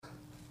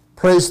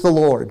Praise the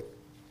Lord.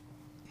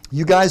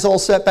 You guys all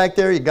set back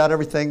there? You got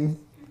everything?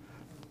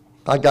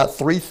 I got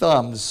 3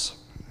 thumbs.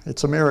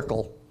 It's a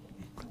miracle.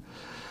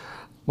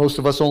 Most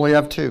of us only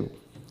have 2.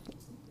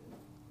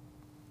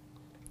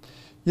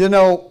 You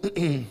know,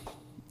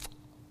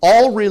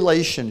 all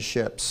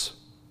relationships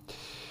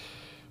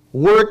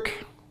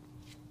work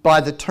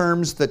by the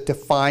terms that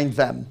define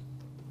them.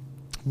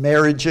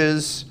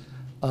 Marriages,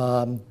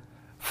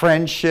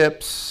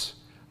 friendships,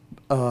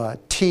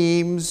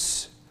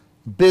 teams,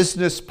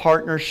 business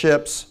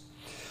partnerships,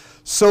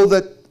 so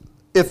that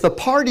if the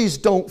parties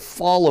don't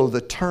follow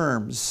the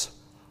terms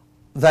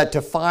that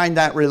define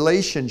that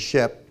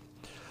relationship,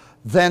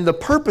 then the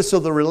purpose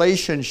of the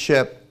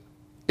relationship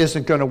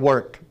isn't going to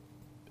work.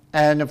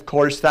 And of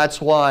course,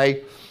 that's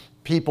why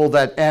people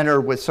that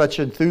enter with such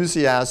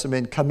enthusiasm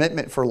and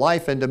commitment for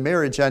life into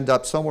marriage end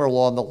up somewhere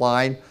along the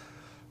line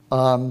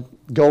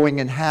going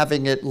and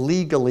having it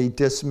legally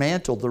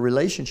dismantled, the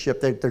relationship.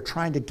 They're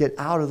trying to get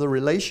out of the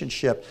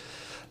relationship.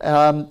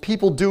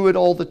 People do it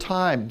all the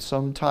time,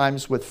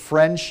 sometimes with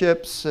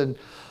friendships and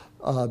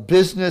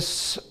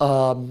business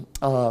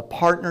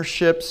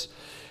partnerships.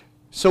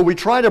 So we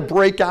try to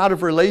break out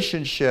of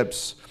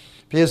relationships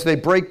because they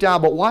break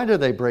down. But why do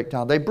they break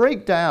down? They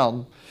break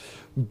down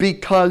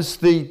because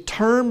the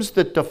terms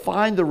that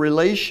define the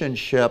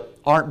relationship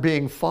aren't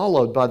being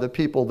followed by the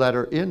people that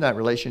are in that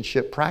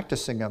relationship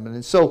practicing them.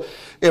 And so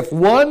if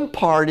one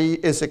party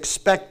is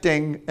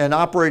expecting and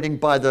operating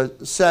by the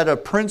set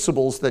of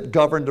principles that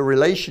govern the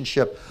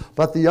relationship,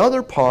 but the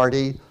other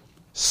party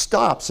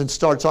stops and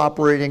starts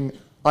operating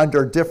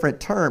under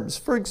different terms,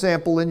 for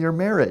example, in your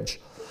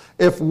marriage,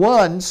 if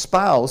one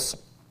spouse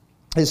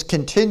is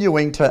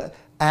continuing to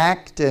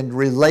act and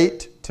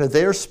relate to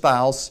their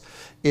spouse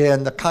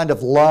in the kind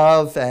of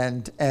love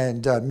and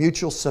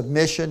mutual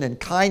submission and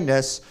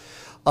kindness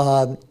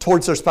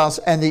towards their spouse,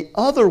 and the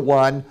other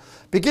one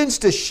begins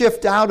to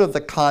shift out of the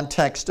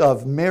context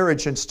of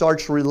marriage and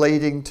starts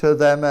relating to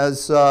them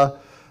as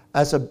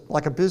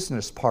like a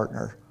business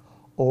partner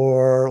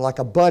or like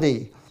a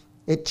buddy,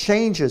 it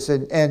changes,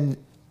 and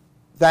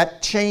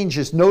that change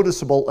is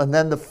noticeable, and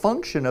then the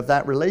function of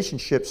that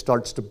relationship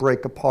starts to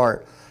break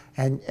apart,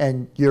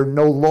 and you're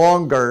no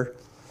longer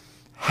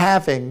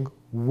having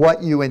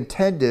what you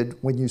intended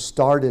when you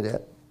started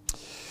it.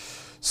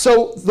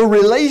 So the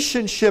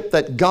relationship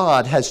that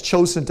God has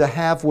chosen to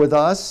have with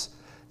us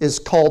is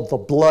called the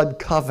blood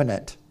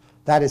covenant.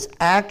 That is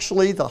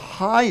actually the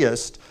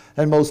highest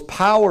and most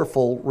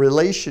powerful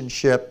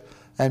relationship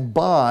and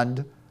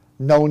bond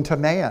known to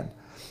man.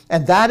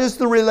 And that is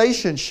the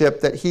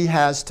relationship that he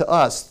has to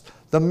us.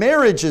 The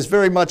marriage is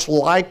very much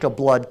like a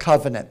blood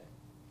covenant.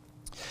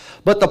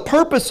 But the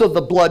purpose of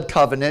the blood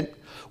covenant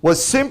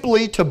was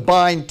simply to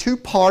bind 2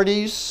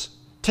 parties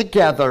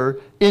together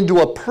into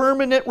a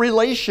permanent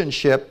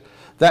relationship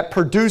that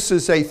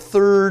produces a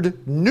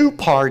third new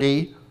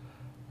party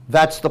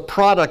that's the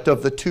product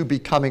of the 2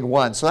 becoming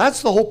one. So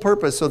that's the whole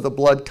purpose of the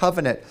blood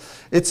covenant.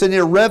 It's an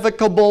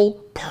irrevocable,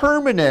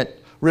 permanent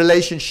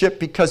relationship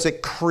because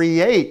it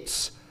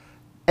creates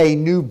a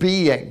new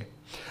being.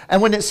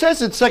 And when it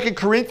says in 2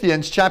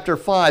 Corinthians chapter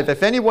 5,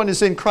 if anyone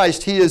is in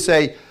Christ, he is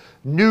a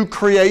new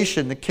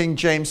creation, the King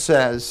James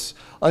says.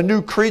 A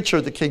new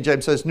creature, the King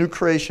James says. New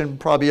creation,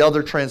 probably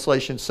other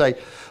translations say.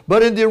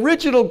 But in the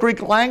original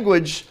Greek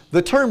language,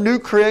 the term new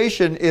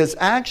creation is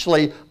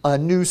actually a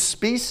new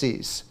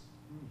species.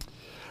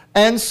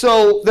 And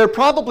so there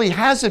probably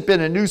hasn't been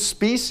a new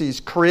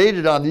species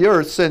created on the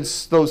earth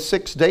since those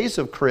 6 days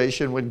of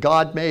creation when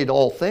God made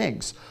all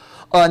things,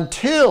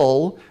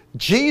 until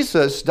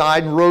Jesus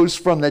died and rose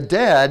from the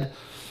dead,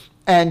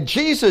 and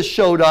Jesus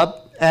showed up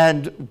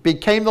and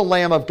became the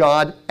Lamb of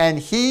God, and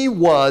he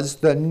was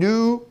the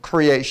new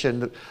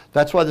creation.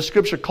 That's why the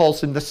scripture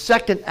calls him the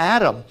second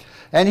Adam.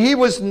 And he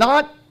was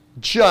not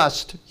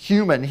just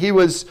human. He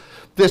was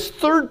this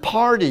third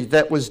party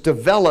that was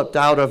developed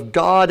out of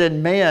God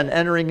and man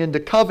entering into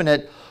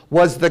covenant,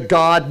 was the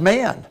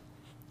God-man.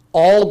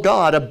 All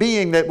God, a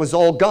being that was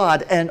all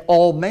God and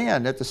all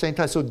man at the same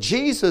time. So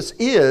Jesus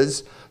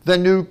is the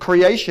new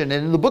creation.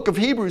 And in the book of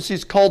Hebrews,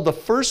 he's called the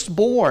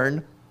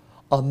firstborn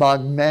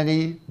among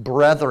many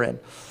brethren.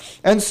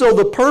 And so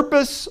the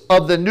purpose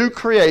of the new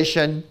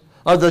creation,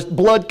 of the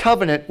blood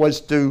covenant, was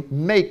to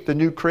make the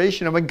new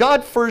creation. And when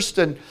God first,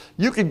 and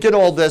you can get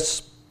all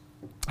this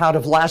out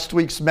of last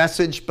week's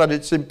message, but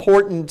it's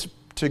important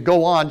to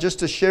go on just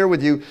to share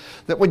with you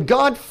that when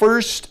God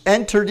first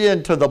entered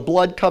into the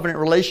blood covenant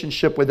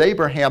relationship with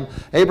Abraham,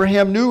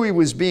 Abraham knew he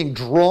was being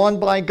drawn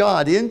by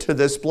God into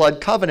this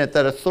blood covenant,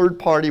 that a third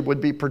party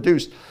would be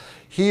produced.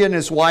 He and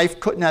his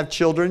wife couldn't have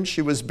children.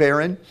 She was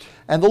barren.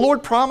 And the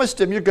Lord promised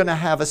him, you're going to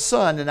have a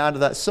son, and out of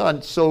that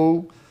son,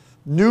 so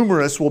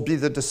numerous will be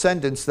the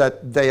descendants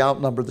that they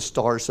outnumber the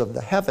stars of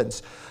the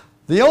heavens.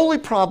 The only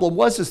problem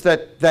was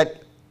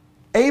that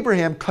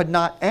Abraham could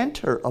not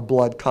enter a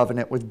blood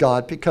covenant with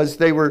God because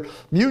they were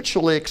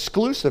mutually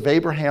exclusive.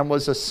 Abraham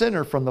was a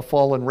sinner from the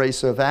fallen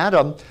race of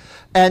Adam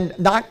and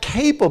not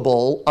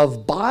capable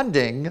of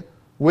bonding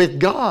with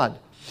God.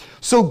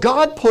 So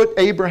God put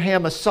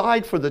Abraham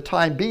aside for the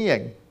time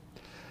being.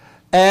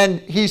 And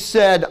he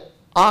said,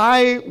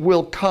 I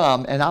will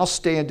come and I'll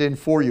stand in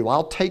for you.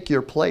 I'll take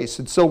your place.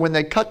 And so when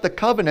they cut the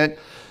covenant,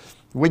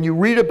 when you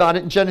read about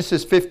it in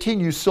Genesis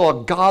 15, you saw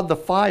God the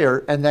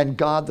fire and then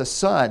God the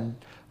Son.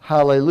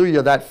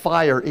 Hallelujah, that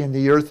fire in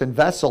the earthen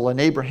vessel,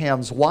 and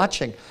Abraham's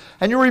watching.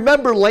 And you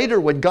remember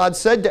later when God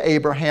said to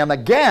Abraham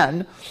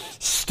again,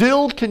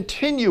 still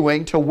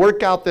continuing to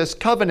work out this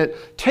covenant,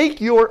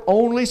 take your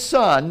only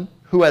son,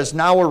 who has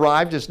now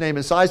arrived, his name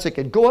is Isaac,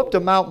 and go up to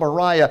Mount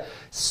Moriah,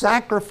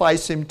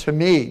 sacrifice him to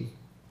me.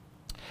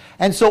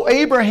 And so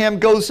Abraham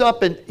goes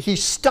up and he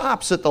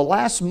stops at the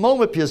last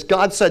moment because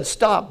God said,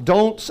 stop,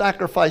 don't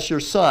sacrifice your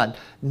son.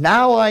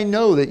 Now I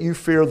know that you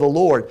fear the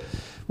Lord.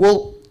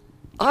 Well,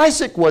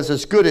 Isaac was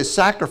as good as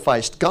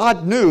sacrificed.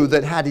 God knew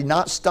that had he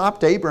not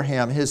stopped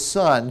Abraham, his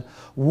son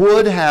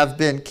would have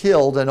been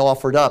killed and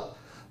offered up.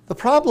 The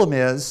problem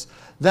is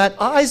that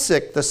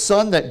Isaac, the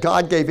son that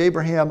God gave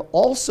Abraham,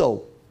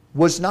 also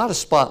was not a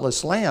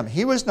spotless lamb.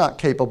 He was not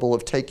capable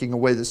of taking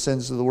away the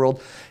sins of the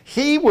world.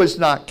 He was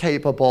not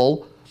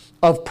capable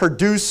of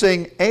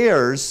producing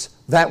heirs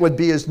that would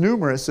be as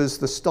numerous as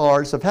the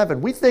stars of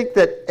heaven. We think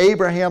that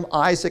Abraham,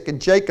 Isaac,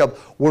 and Jacob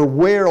were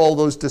where all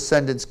those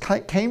descendants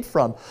came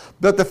from.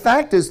 But the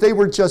fact is they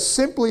were just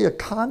simply a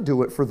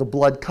conduit for the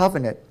blood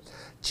covenant.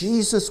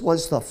 Jesus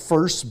was the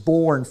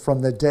firstborn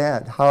from the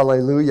dead.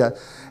 Hallelujah.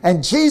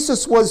 And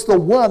Jesus was the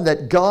one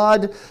that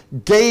God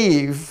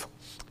gave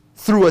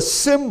through a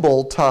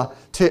symbol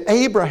to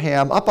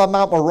Abraham up on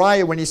Mount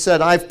Moriah when he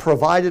said, I've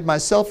provided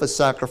myself a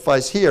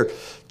sacrifice here.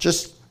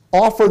 Just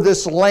offer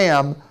this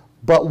lamb,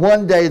 but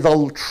one day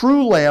the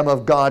true Lamb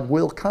of God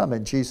will come.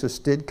 And Jesus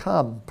did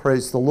come,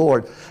 praise the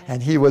Lord.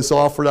 And he was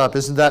offered up.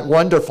 Isn't that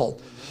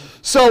wonderful?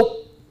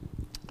 So,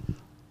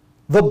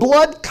 the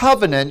blood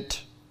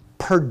covenant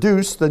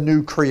produced the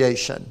new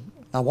creation.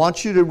 I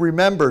want you to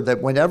remember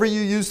that whenever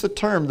you use the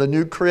term, the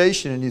new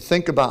creation, and you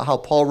think about how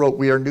Paul wrote,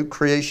 we are new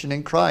creation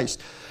in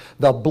Christ.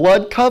 The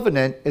blood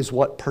covenant is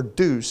what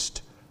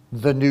produced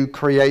the new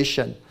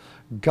creation.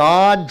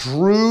 God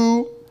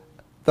drew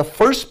the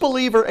first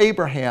believer,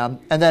 Abraham,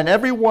 and then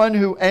everyone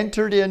who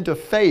entered into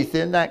faith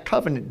in that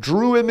covenant,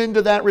 drew him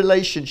into that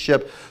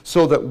relationship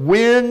so that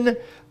when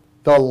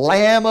the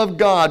Lamb of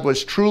God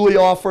was truly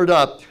offered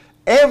up,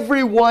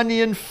 everyone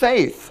in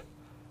faith,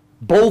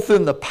 both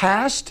in the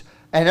past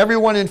and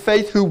everyone in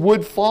faith who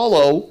would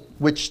follow,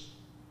 which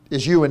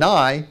is you and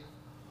I,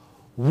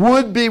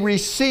 would be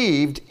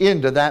received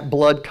into that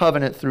blood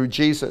covenant through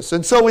Jesus.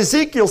 And so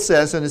Ezekiel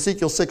says in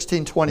Ezekiel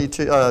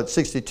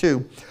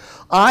 16:62,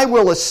 I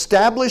will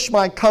establish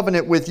my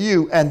covenant with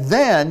you, and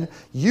then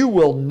you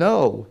will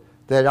know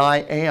that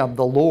I am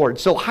the Lord.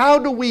 So how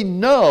do we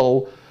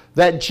know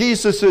that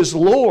Jesus is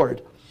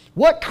Lord?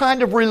 What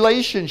kind of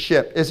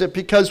relationship? Is it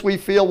because we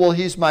feel, well,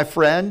 he's my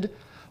friend?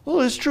 Well,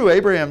 it's true.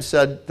 Abraham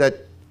said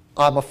that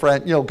I'm a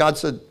friend. You know, God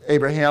said,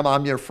 Abraham,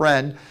 I'm your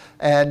friend,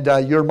 and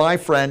you're my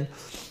friend.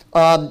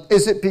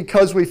 Is it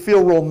because we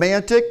feel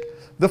romantic?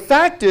 The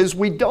fact is,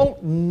 we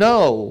don't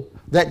know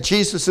that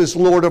Jesus is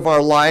Lord of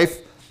our life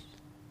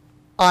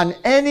on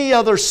any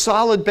other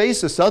solid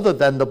basis other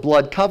than the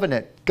blood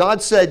covenant.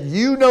 God said,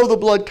 you know the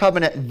blood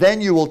covenant, then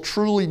you will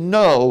truly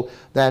know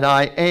that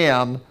I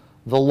am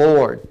the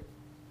Lord.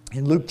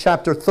 In Luke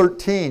chapter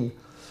 13,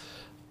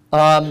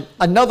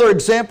 another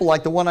example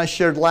like the one I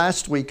shared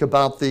last week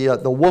about the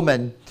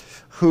woman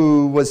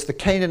who was the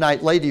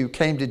Canaanite lady who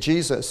came to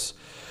Jesus.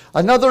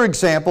 Another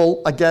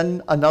example,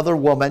 again, another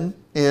woman,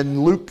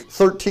 in Luke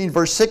 13,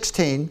 verse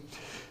 16,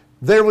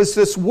 there was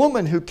this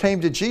woman who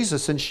came to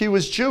Jesus, and she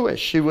was Jewish.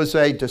 She was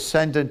a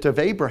descendant of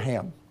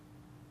Abraham.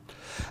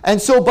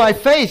 And so by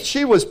faith,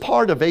 she was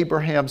part of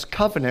Abraham's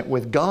covenant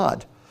with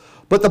God.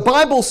 But the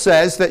Bible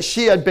says that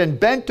she had been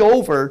bent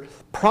over,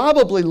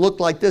 probably looked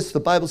like this. The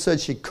Bible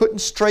says she couldn't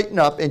straighten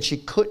up, and she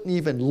couldn't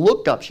even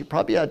look up. She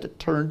probably had to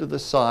turn to the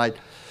side.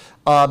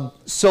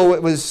 So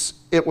it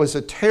was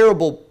a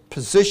terrible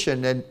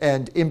position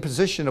and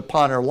imposition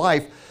upon her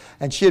life.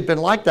 And she had been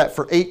like that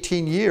for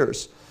 18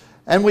 years.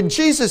 And when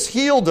Jesus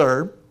healed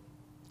her,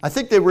 I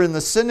think they were in the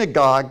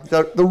synagogue,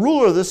 the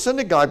ruler of the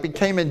synagogue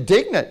became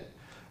indignant.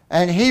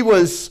 And he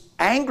was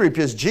angry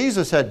because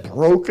Jesus had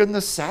broken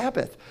the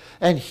Sabbath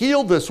and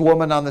healed this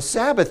woman on the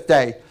Sabbath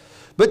day.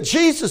 But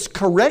Jesus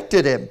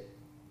corrected him.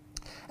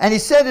 And he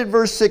said in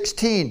verse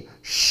 16,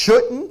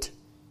 shouldn't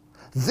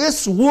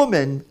this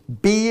woman,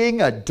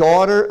 being a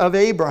daughter of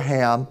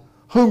Abraham,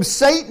 whom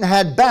Satan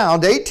had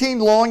bound 18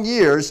 long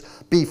years,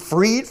 be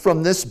freed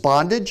from this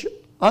bondage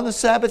on the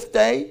Sabbath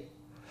day?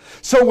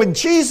 So when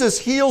Jesus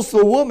heals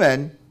the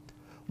woman,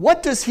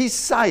 what does he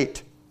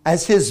cite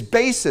as his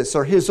basis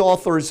or his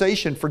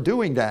authorization for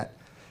doing that?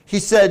 He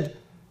said,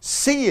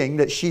 seeing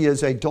that she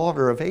is a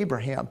daughter of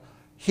Abraham.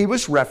 He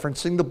was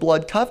referencing the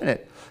blood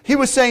covenant. He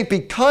was saying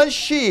because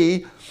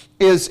she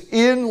is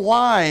in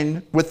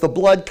line with the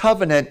blood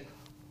covenant,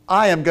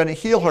 I am going to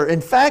heal her. In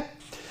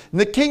fact, in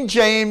the King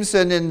James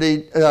and in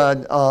the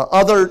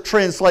other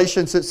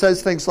translations, it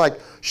says things like,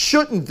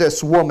 shouldn't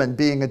this woman,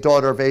 being a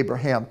daughter of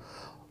Abraham?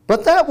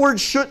 But that word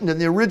shouldn't in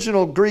the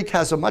original Greek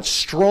has a much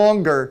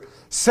stronger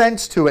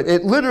sense to it.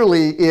 It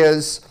literally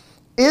is,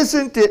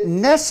 isn't it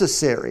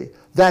necessary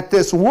that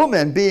this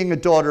woman, being a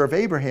daughter of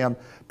Abraham,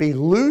 be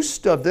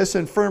loosed of this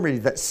infirmity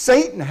that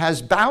Satan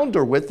has bound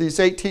her with these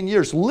 18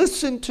 years?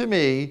 Listen to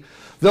me,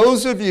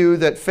 those of you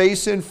that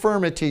face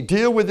infirmity,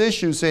 deal with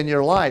issues in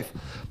your life.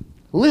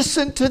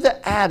 Listen to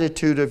the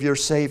attitude of your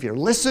Savior.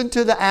 Listen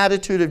to the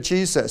attitude of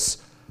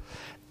Jesus.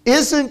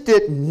 Isn't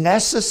it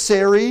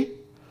necessary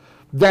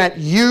that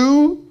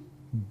you,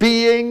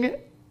 being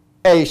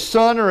a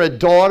son or a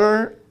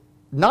daughter,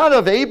 not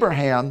of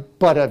Abraham,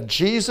 but of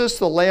Jesus,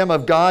 the Lamb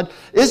of God,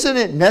 isn't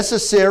it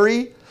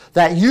necessary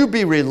that you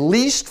be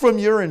released from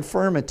your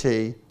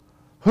infirmity,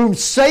 whom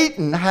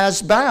Satan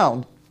has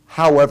bound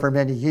however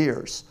many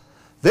years?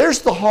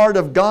 There's the heart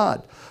of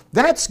God.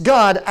 That's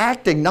God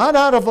acting not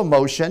out of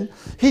emotion.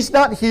 He's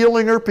not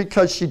healing her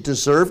because she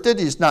deserved it.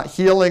 He's not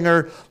healing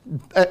her,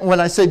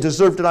 when I say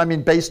deserved it, I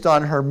mean based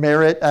on her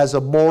merit as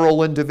a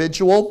moral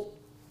individual.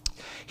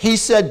 He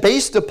said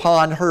based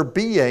upon her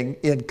being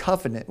in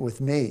covenant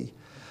with me.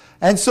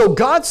 And so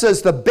God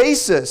says the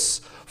basis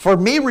for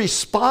me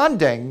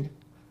responding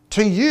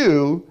to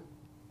you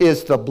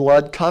is the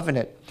blood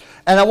covenant.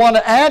 And I want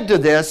to add to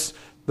this,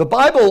 the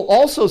Bible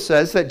also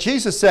says that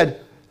Jesus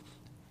said,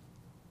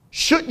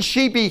 shouldn't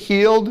she be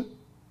healed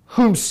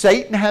whom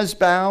Satan has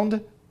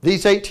bound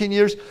these 18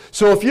 years?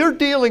 So if you're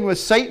dealing with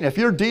Satan, if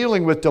you're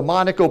dealing with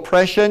demonic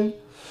oppression,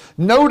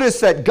 notice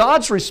that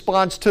God's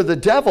response to the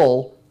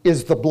devil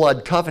is the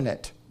blood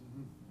covenant.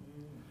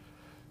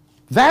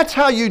 That's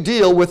how you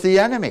deal with the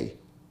enemy,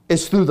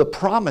 is through the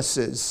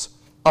promises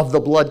of the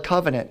blood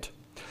covenant.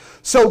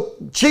 So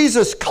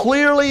Jesus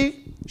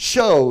clearly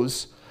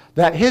shows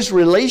that his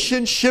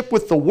relationship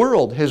with the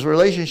world, his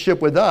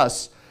relationship with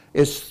us,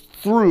 is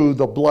through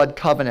the blood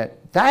covenant.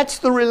 That's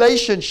the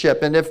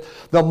relationship. And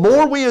if the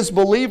more we as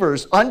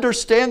believers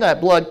understand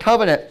that blood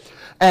covenant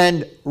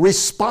and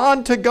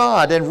respond to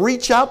God and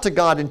reach out to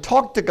God and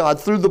talk to God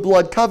through the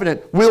blood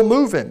covenant, we'll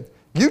move him.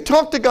 You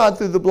talk to God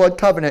through the blood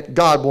covenant,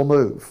 God will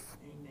move.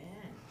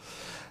 Amen.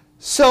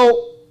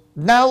 So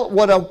now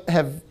what I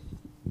have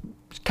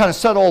kind of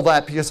said all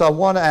that because I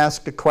want to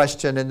ask a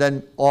question and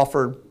then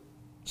offer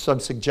some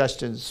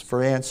suggestions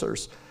for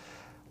answers.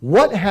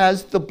 What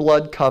has the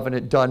blood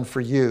covenant done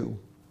for you?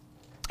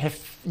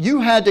 If you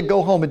had to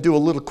go home and do a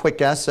little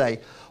quick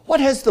essay,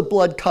 what has the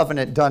blood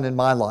covenant done in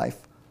my life?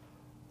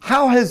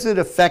 How has it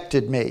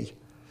affected me?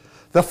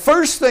 The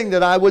first thing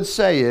that I would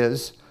say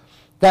is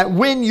that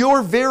when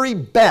your very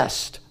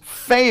best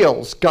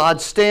fails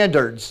God's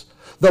standards,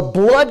 the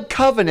blood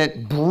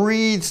covenant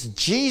breathes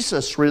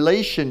Jesus'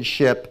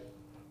 relationship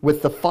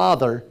with the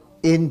Father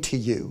into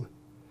you.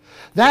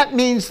 That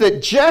means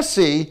that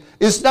Jesse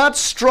is not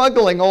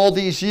struggling all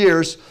these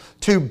years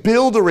to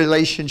build a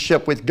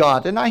relationship with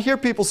God. And I hear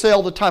people say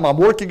all the time, I'm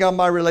working on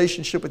my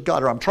relationship with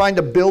God, or I'm trying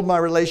to build my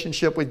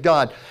relationship with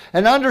God.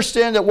 And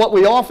understand that what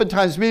we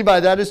oftentimes mean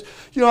by that is,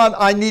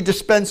 I need to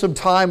spend some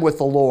time with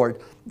the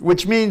Lord,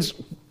 which means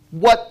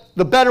what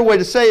the better way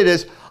to say it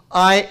is,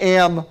 I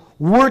am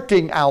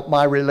working out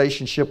my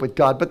relationship with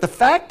God. But the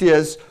fact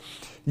is,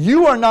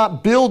 you are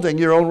not building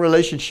your own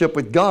relationship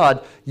with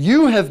God.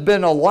 You have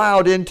been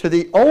allowed into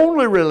the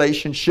only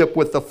relationship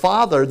with the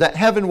Father that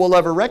heaven will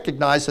ever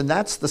recognize, and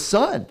that's the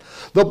Son.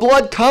 The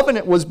blood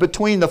covenant was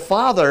between the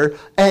Father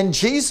and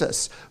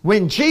Jesus.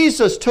 When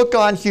Jesus took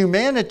on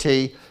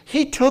humanity,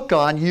 he took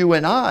on you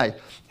and I.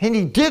 And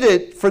he did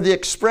it for the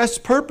express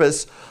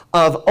purpose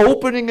of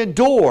opening a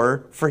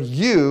door for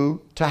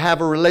you to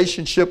have a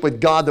relationship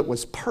with God that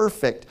was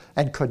perfect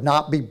and could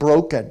not be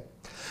broken.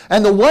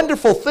 And the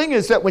wonderful thing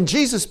is that when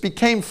Jesus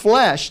became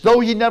flesh,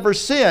 though he never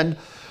sinned,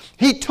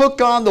 he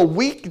took on the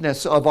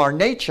weakness of our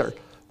nature.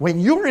 When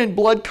you're in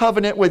blood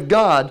covenant with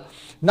God,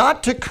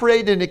 not to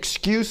create an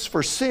excuse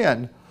for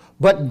sin,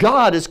 but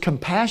God is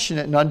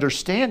compassionate and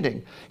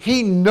understanding.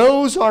 He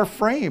knows our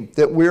frame,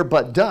 that we're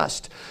but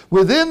dust.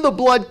 Within the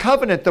blood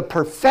covenant, the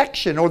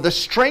perfection or the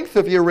strength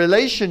of your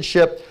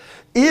relationship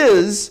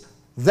is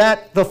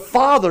that the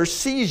Father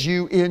sees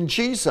you in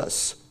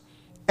Jesus.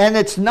 And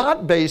it's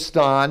not based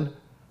on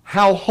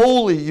how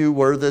holy you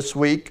were this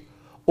week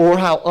or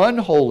how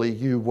unholy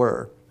you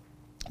were.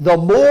 The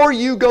more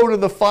you go to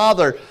the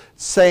Father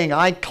saying,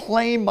 I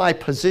claim my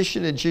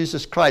position in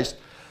Jesus Christ,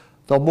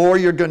 the more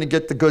you're going to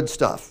get the good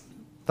stuff.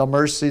 The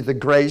mercy, the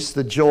grace,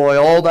 the joy,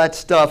 all that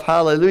stuff.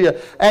 Hallelujah.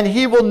 And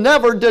he will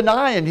never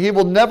deny and he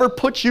will never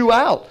put you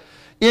out.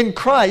 In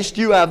Christ,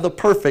 you have the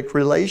perfect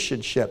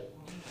relationship.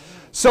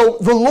 So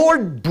the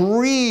Lord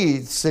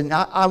breathes, and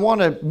I want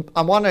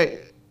to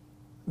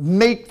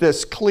make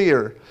this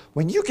clear.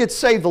 When you get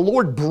saved, the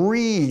Lord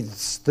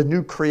breathes the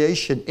new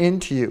creation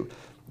into you.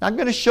 I'm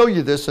going to show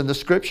you this in the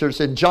scriptures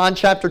in John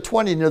chapter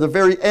 20, near the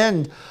very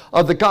end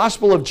of the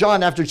Gospel of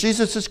John. After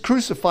Jesus is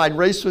crucified and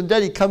raised from the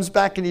dead, he comes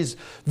back and he's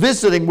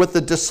visiting with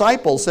the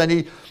disciples.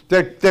 And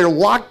they're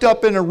locked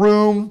up in a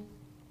room.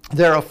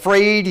 They're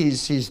afraid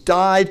he's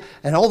died.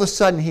 And all of a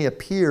sudden he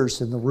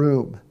appears in the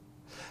room.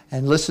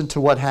 And listen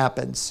to what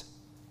happens.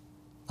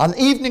 On the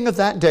evening of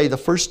that day, the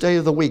first day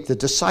of the week, the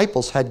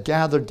disciples had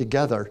gathered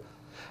together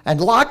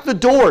and locked the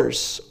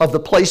doors of the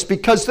place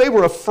because they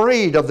were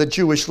afraid of the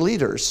Jewish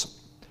leaders.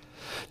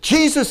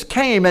 Jesus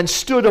came and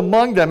stood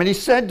among them, and he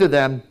said to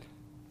them,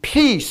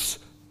 "Peace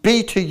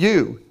be to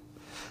you."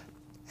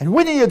 And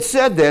when he had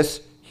said this,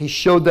 he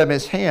showed them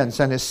his hands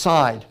and his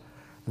side.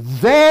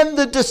 Then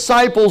the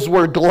disciples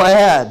were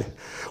glad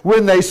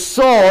when they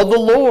saw the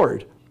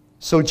Lord.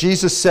 So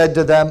Jesus said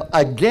to them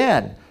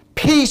again,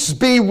 "Peace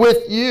be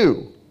with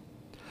you.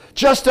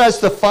 Just as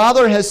the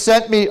Father has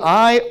sent me,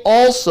 I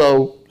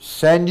also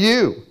send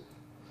you."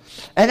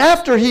 And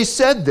after he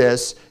said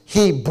this,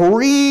 he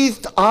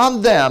breathed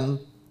on them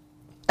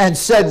and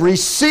said,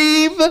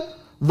 "Receive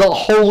the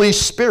Holy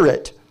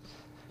Spirit.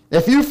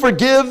 If you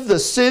forgive the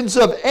sins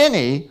of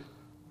any,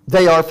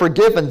 they are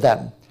forgiven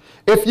them.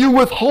 If you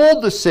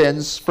withhold the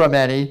sins from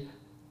any,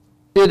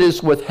 it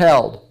is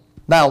withheld."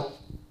 Now,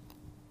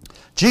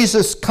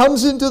 Jesus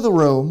comes into the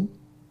room,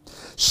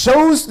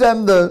 shows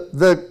them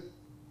the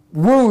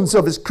wounds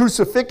of his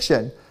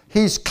crucifixion.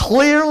 He's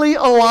clearly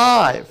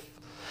alive.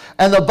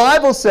 And the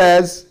Bible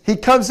says, he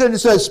comes in and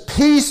says,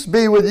 "Peace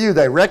be with you."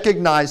 They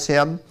recognize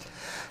him,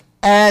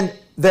 and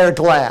they're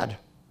glad.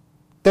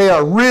 They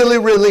are really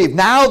relieved.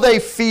 Now they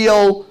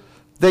feel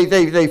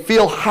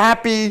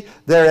happy.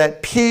 They're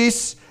at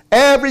peace.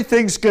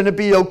 Everything's going to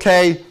be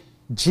okay.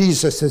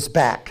 Jesus is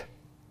back.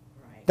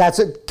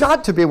 That's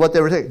got to be what they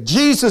were saying.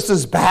 Jesus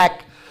is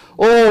back.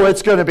 Oh,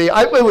 it's going to be.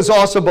 It was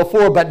awesome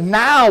before, but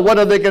now what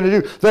are they going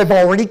to do? They've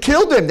already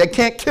killed him. They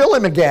can't kill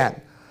him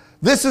again.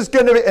 This is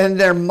going to be, and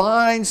their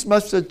minds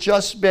must have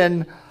just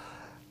been,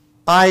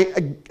 I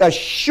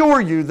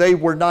assure you, they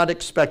were not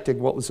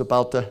expecting what was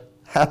about to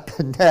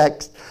happen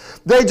next.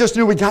 They just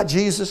knew, we got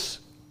Jesus.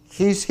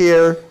 He's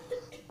here.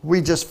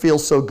 We just feel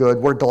so good.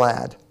 We're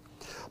glad.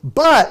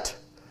 But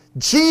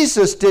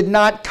Jesus did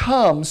not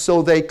come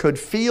so they could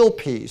feel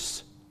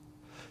peace.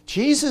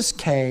 Jesus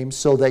came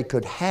so they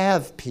could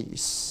have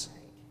peace.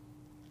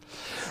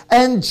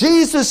 And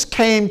Jesus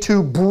came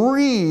to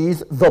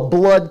breathe the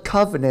blood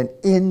covenant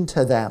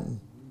into them.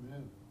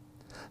 Amen.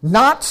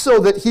 Not so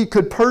that he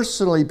could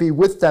personally be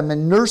with them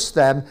and nurse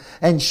them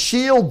and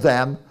shield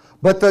them,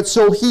 but that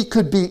so he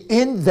could be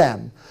in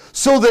them.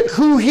 So that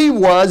who he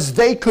was,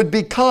 they could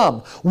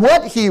become.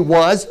 What he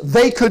was,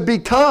 they could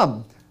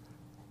become.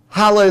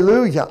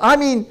 Hallelujah. I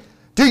mean,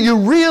 do you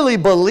really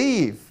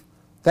believe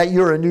that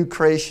you're a new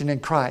creation in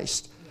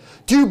Christ?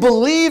 Do you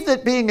believe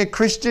that being a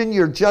Christian,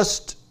 you're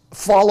just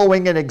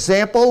following an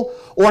example?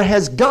 Or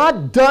has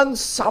God done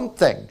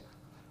something?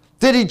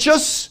 Did he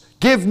just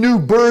give new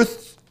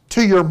birth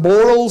to your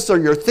morals or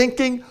your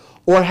thinking?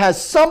 Or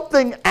has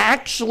something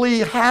actually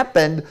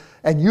happened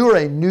and you're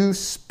a new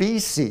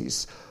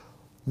species?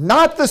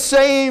 Not the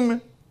same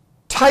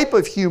type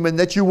of human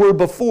that you were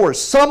before.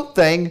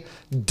 Something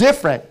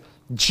different.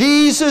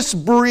 Jesus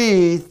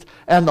breathed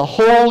and the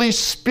Holy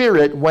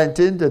Spirit went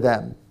into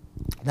them.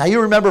 Now you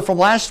remember from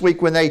last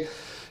week when they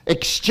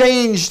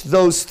exchanged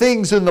those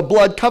things in the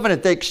blood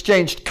covenant. They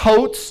exchanged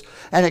coats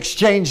and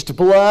exchanged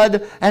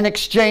blood and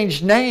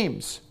exchanged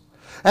names.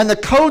 And the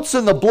coats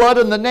and the blood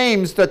and the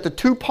names that the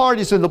two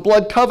parties in the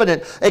blood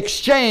covenant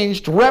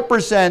exchanged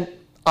represent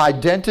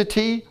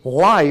identity,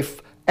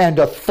 life, and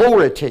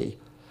authority.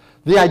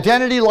 The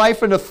identity,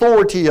 life, and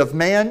authority of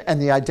man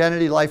and the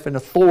identity, life, and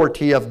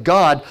authority of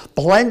God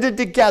blended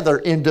together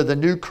into the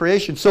new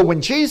creation. So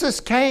when Jesus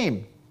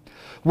came,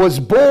 was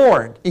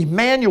born,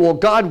 Emmanuel,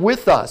 God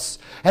with us,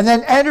 and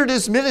then entered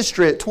his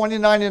ministry at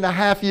 29 and a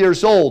half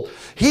years old,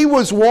 he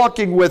was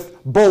walking with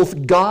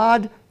both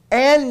God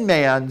and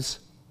man's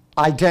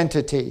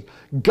identity,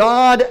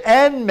 God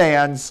and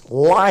man's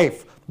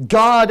life,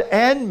 God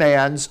and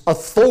man's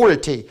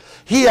authority.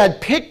 He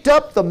had picked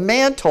up the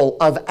mantle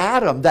of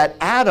Adam that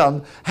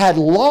Adam had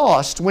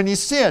lost when he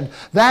sinned.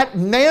 That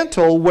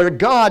mantle where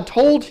God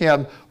told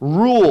him,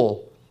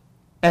 rule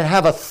and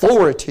have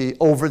authority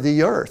over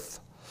the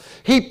earth.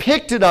 He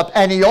picked it up,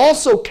 and he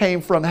also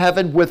came from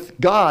heaven with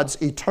God's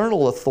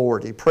eternal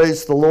authority.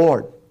 Praise the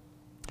Lord.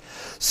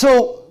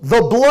 So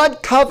the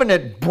blood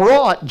covenant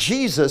brought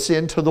Jesus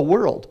into the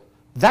world.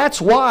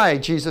 That's why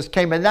Jesus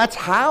came, and that's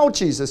how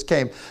Jesus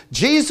came.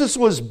 Jesus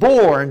was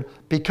born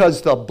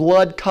because the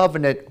blood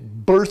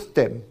covenant birthed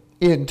him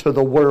into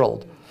the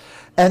world.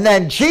 And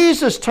then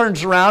Jesus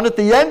turns around at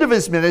the end of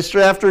his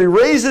ministry after he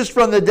raises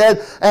from the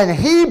dead, and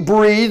he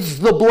breathes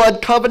the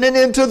blood covenant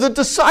into the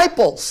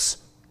disciples.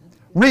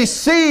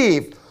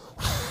 Receive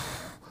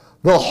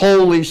the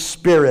Holy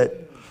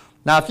Spirit.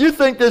 Now, if you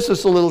think this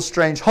is a little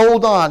strange,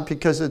 hold on,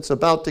 because it's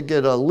about to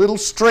get a little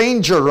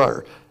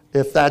strangerer,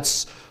 if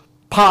that's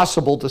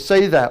possible to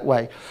say that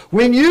way.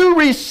 When you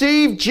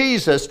receive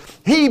Jesus,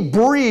 he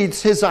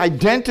breathes his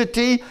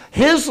identity,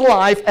 his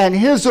life, and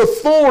his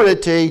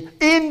authority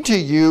into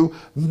you,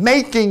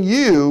 making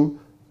you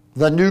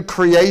the new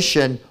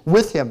creation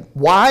with him.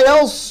 Why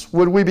else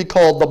would we be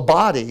called the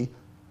body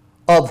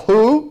of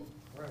who?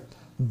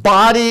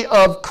 Body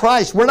of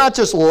Christ. We're not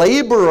just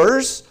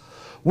laborers.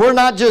 We're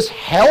not just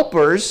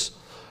helpers.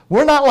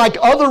 We're not like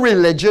other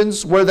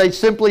religions where they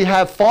simply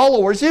have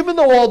followers. Even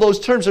though all those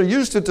terms are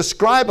used to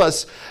describe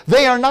us,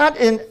 they are not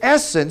in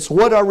essence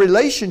what our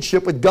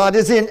relationship with God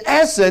is. In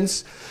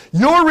essence,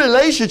 your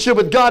relationship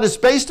with God is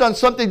based on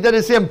something that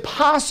is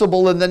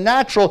impossible in the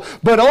natural,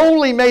 but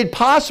only made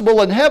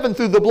possible in heaven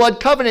through the blood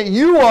covenant.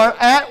 You are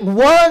at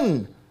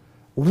one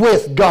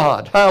with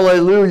God.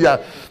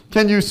 Hallelujah.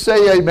 Can you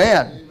say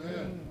amen?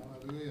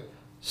 Amen.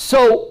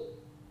 So,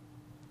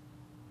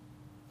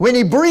 when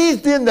He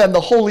breathed in them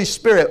the Holy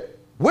Spirit,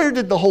 where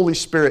did the Holy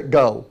Spirit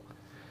go?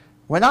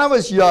 When I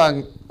was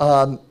young,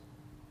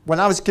 when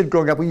I was a kid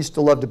growing up, we used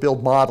to love to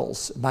build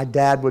models. My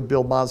dad would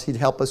build models. He'd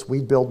help us.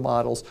 We'd build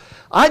models.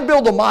 I'd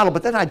build a model,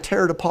 but then I'd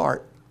tear it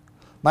apart.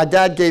 My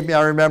dad gave me,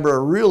 I remember, a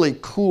really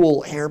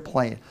cool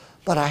airplane.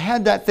 But I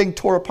had that thing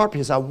tore apart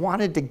because I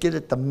wanted to get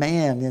at the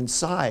man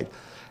inside.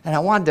 And I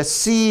wanted to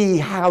see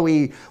how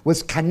he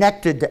was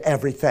connected to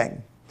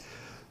everything.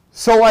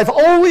 So I've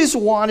always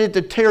wanted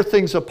to tear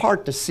things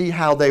apart to see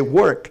how they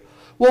work.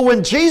 Well,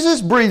 when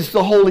Jesus breathes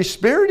the Holy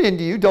Spirit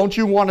into you, don't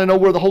you want to know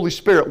where the Holy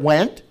Spirit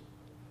went?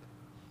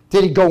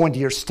 Did He go into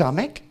your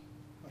stomach?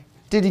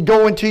 Did He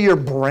go into your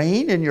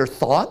brain and your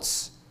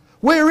thoughts?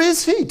 Where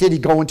is He? Did He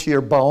go into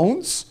your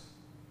bones?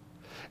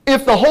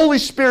 If the Holy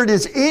Spirit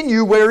is in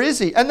you, where is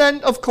He? And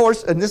then, of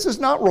course, and this is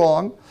not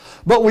wrong,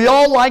 but we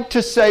all like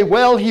to say,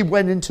 well, He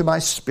went into my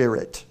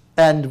spirit.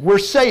 And we're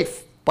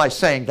safe by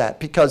saying that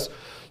because,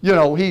 you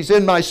know, He's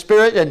in my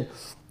spirit, and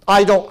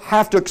I don't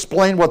have to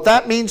explain what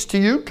that means to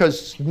you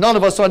because none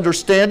of us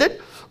understand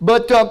it.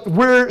 But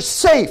we're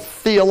safe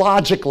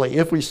theologically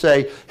if we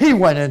say, He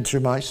went into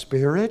my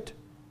spirit.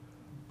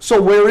 So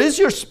where is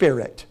your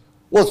spirit?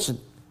 Well,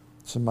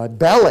 it's in my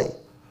belly.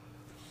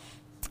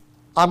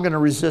 I'm going to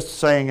resist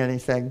saying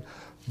anything.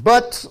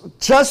 But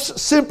just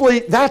simply,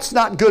 that's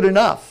not good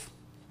enough.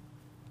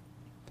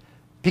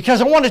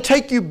 Because I want to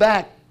take you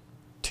back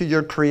to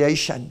your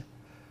creation.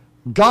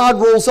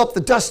 God rolls up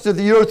the dust of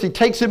the earth. He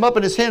takes him up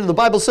in His hand. And the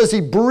Bible says He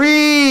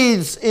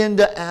breathes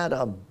into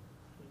Adam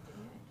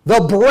the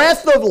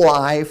breath of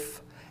life,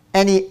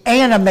 and He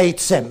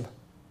animates him.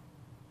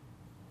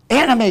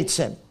 Animates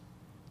him.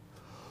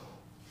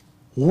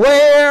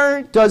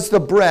 Where does the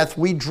breath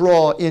we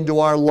draw into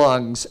our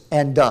lungs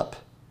end up?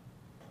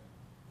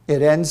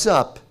 It ends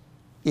up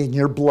in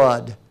your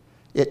blood.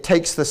 It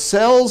takes the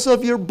cells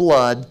of your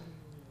blood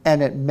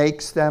and it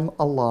makes them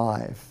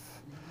alive.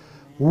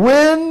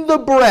 When the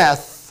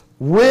breath,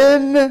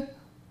 when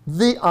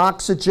the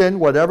oxygen,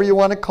 whatever you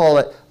want to call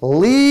it,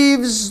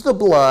 leaves the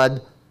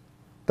blood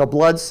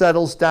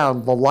settles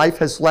down. The life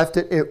has left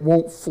it. It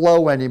won't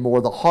flow anymore.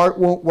 The heart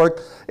won't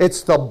work.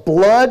 It's the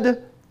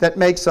blood that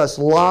makes us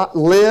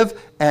live,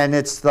 and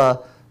it's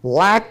the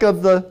lack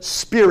of the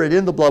Spirit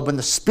in the blood. When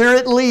the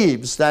Spirit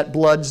leaves, that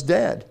blood's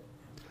dead.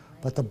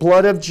 But the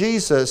blood of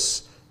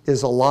Jesus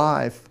is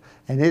alive,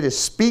 and it is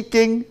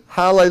speaking,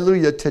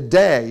 hallelujah,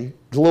 today,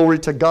 glory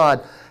to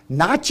God,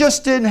 not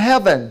just in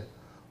heaven.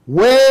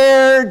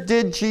 Where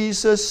did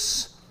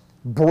Jesus'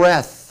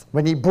 breath,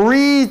 when He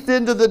breathed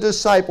into the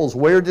disciples,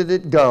 where did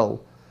it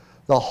go?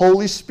 The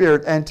Holy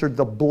Spirit entered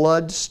the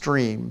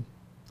bloodstream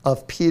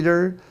of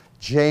Peter,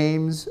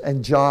 James,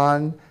 and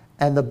John.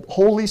 And the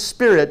Holy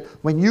Spirit,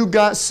 when you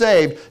got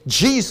saved,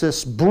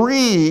 Jesus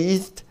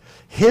breathed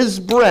His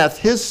breath,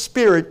 His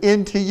Spirit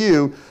into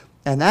you.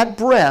 And that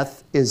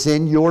breath is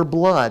in your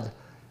blood.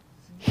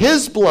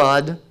 His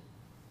blood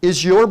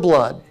is your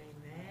blood.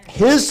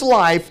 His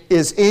life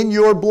is in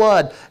your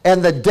blood.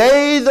 And the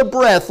day the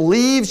breath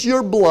leaves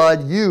your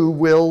blood, you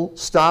will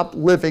stop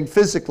living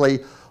physically,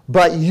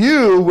 but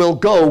you will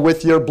go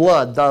with your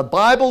blood. The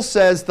Bible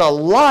says the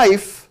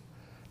life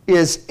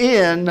is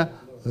in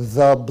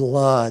the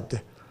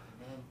blood.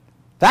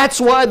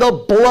 That's why the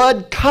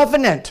blood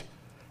covenant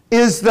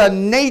is the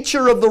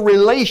nature of the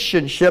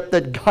relationship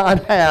that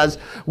God has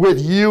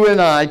with you and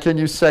I. Can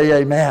you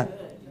say amen?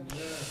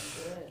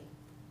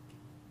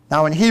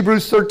 Now in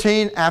Hebrews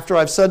 13, after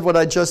I've said what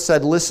I just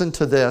said, listen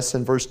to this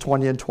in verse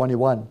 20 and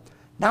 21.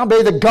 Now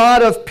may the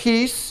God of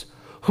peace,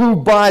 who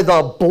by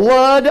the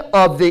blood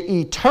of the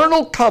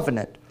eternal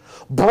covenant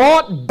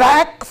brought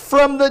back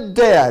from the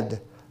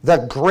dead the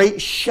great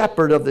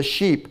shepherd of the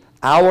sheep,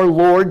 our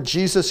Lord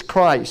Jesus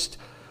Christ,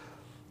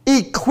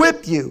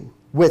 equip you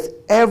with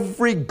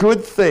every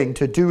good thing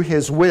to do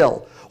His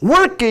will,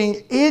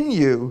 working in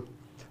you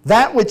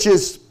that which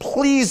is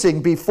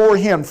pleasing before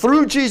Him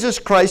through Jesus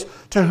Christ,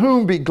 to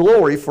whom be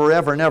glory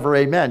forever and ever.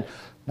 Amen.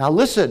 Now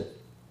listen,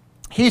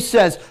 he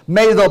says,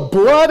 may the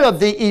blood of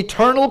the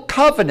eternal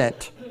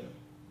covenant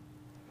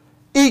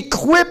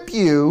equip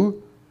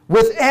you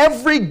with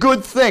every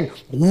good thing,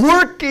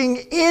 working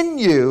in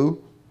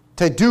you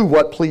to do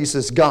what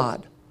pleases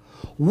God.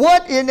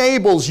 What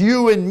enables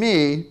you and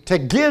me to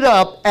get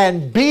up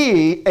and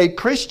be a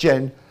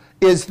Christian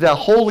is the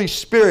Holy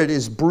Spirit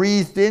is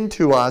breathed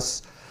into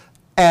us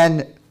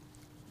and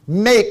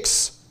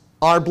makes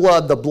our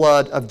blood the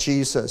blood of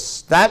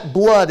Jesus. That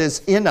blood is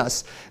in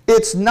us.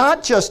 It's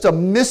not just a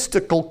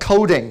mystical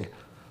coating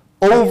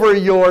over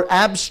your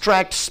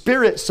abstract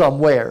spirit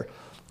somewhere.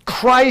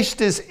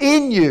 Christ is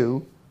in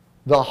you,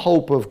 the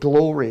hope of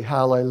glory.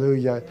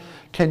 Hallelujah.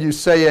 Can you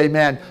say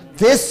amen?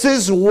 This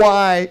is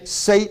why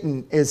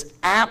Satan is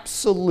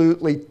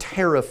absolutely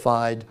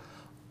terrified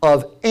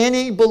of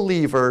any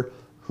believer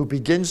who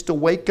begins to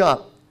wake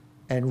up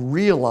and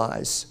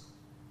realize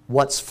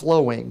what's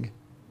flowing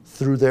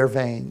through their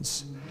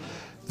veins.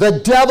 The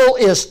devil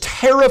is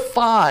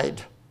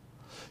terrified.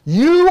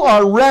 You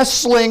are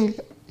wrestling,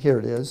 here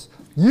it is,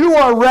 you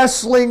are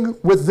wrestling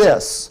with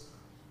this,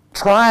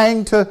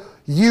 trying to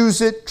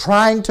use it,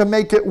 trying to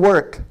make it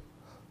work.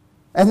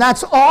 And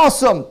that's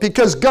awesome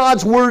because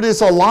God's Word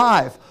is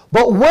alive.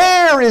 But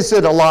where is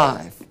it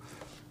alive?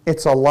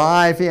 It's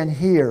alive in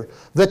here.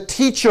 The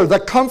teacher, the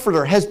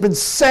comforter has been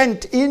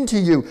sent into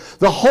you.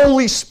 The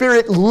Holy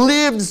Spirit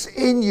lives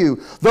in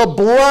you. The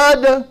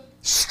blood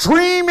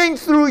streaming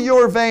through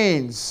your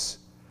veins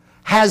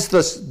has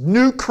this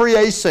new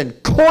creation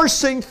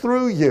coursing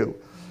through you.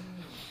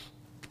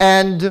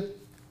 And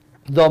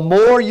the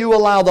more you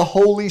allow the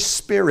Holy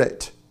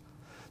Spirit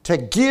to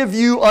give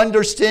you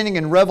understanding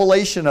and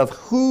revelation of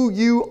who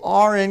you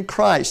are in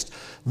Christ,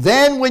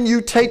 then when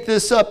you take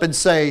this up and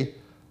say,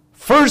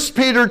 1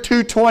 Peter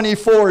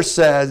 2:24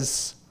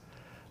 says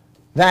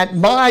that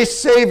my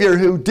Savior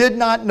who did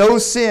not know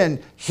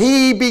sin,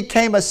 He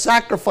became a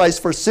sacrifice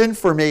for sin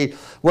for me,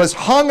 was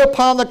hung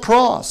upon the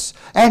cross,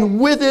 and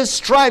with His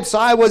stripes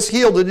I was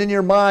healed. And in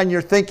your mind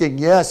you're thinking,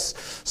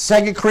 yes,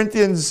 2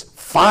 Corinthians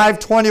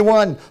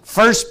 5:21,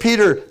 1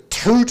 Peter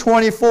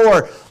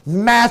 2:24,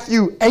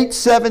 Matthew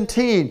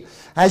 8:17.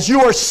 As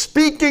you are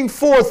speaking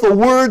forth the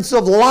words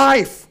of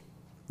life,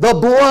 the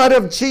blood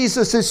of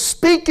Jesus is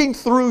speaking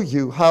through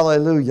you.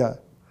 Hallelujah.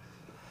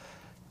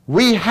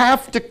 We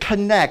have to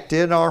connect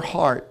in our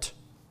heart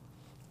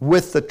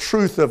with the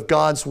truth of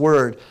God's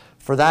Word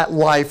for that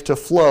life to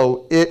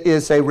flow. It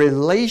is a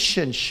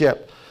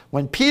relationship.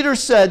 When Peter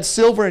said,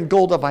 silver and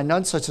gold have I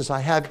none, such as I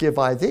have give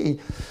I thee,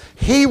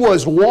 he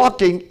was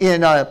walking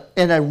in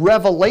a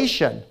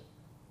revelation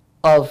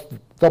of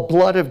the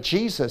blood of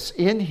Jesus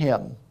in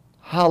him.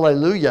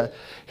 Hallelujah.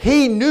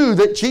 He knew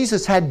that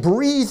Jesus had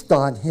breathed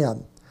on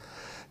him.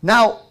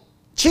 Now,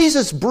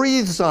 Jesus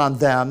breathes on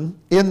them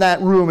in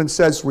that room and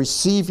says,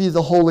 receive ye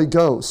the Holy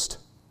Ghost.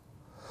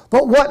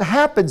 But what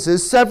happens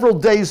is several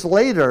days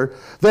later,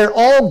 they're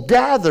all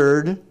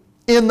gathered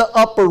in the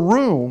upper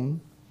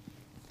room.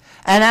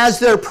 And as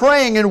they're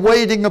praying and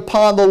waiting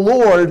upon the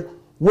Lord,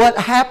 what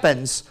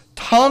happens?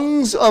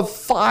 Tongues of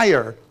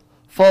fire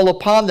fall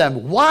upon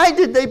them. Why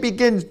did they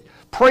begin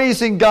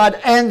praising God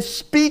and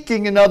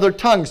speaking in other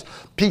tongues?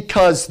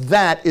 Because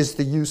that is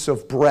the use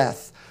of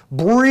breath.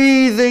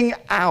 Breathing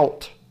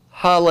out.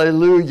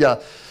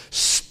 Hallelujah.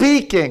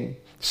 Speaking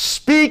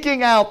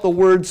out the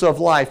words of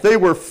life. They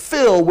were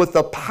filled with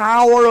the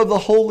power of the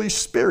Holy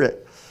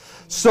Spirit.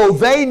 So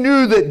they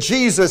knew that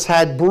Jesus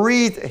had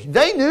breathed.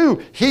 They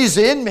knew He's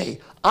in me.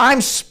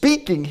 I'm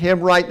speaking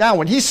Him right now.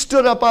 When He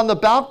stood up on the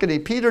balcony,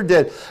 Peter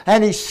did,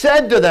 and He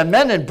said to them,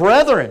 men and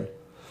brethren,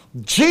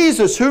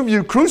 Jesus whom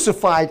you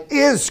crucified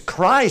is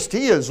Christ.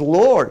 He is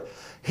Lord.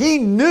 He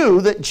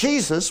knew that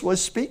Jesus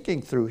was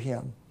speaking through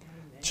him,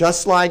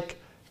 just like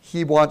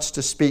He wants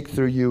to speak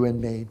through you and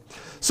me.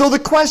 So the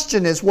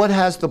question is, what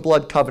has the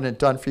blood covenant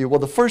done for you? Well,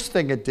 the first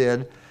thing it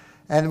did,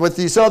 and with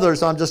these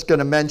others, I'm just going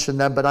to mention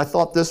them, but I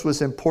thought this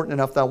was important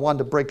enough that I wanted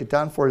to break it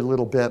down for you a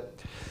little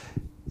bit,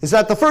 is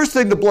that the first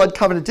thing the blood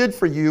covenant did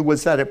for you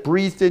was that it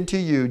breathed into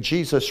you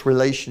Jesus'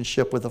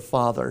 relationship with the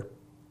Father.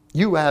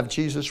 You have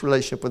Jesus'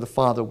 relationship with the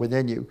Father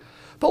within you.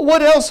 But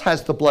what else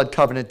has the blood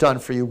covenant done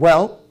for you?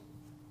 Well,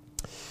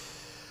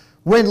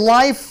 when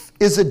life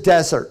is a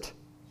desert,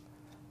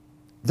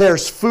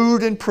 there's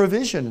food and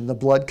provision in the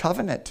blood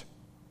covenant.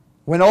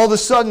 When all of a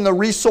sudden the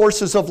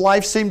resources of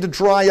life seem to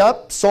dry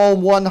up,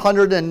 Psalm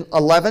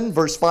 111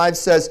 verse 5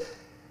 says,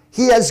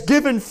 He has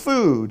given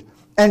food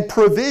and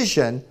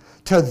provision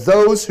to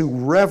those who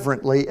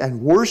reverently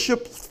and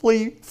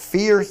worshipfully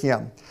fear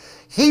Him.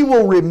 He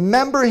will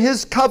remember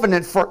His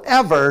covenant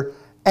forever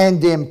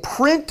and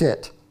imprint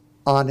it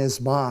on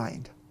his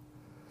mind.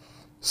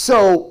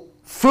 So,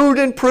 food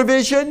and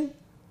provision,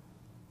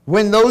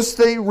 when those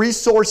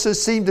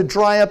resources seem to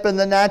dry up in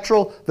the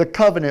natural, the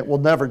covenant will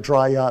never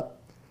dry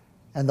up.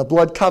 And the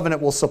blood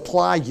covenant will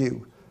supply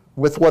you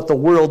with what the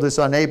world is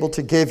unable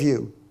to give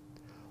you.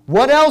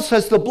 What else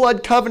has the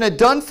blood covenant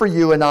done for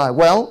you and I?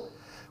 Well,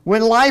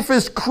 when life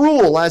is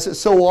cruel, as it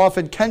so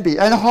often can be,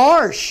 and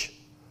harsh,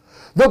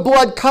 the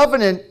blood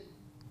covenant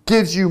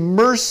gives you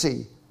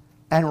mercy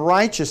and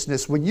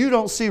righteousness. When you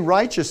don't see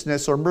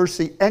righteousness or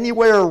mercy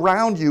anywhere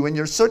around you in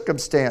your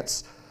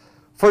circumstance.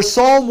 For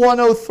Psalm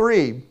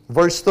 103,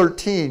 verse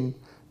 13,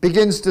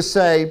 begins to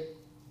say,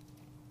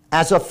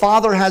 as a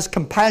father has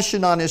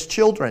compassion on his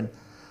children,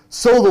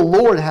 so the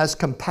Lord has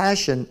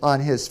compassion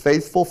on His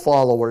faithful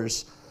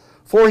followers.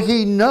 For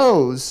He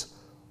knows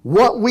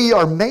what we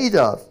are made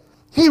of.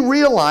 He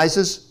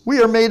realizes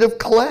we are made of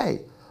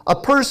clay. A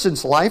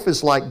person's life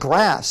is like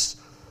grass,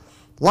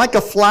 like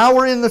a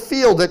flower in the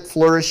field that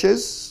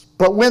flourishes,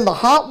 but when the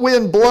hot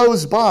wind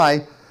blows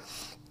by,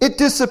 it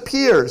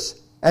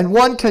disappears, and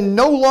one can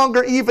no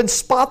longer even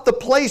spot the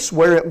place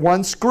where it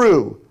once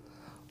grew.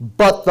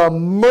 But the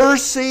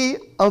mercy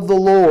of the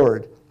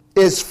Lord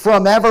is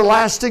from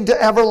everlasting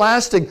to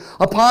everlasting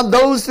upon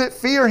those that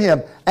fear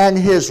him, and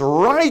his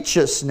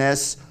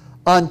righteousness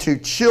unto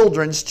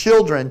children's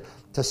children,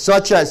 to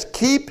such as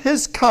keep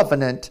his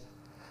covenant,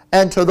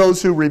 and to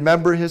those who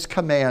remember his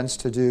commands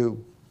to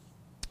do.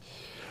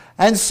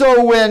 And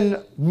so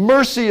when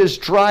mercy is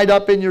dried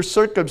up in your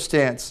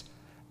circumstance,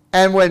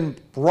 and when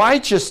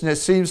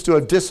righteousness seems to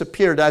have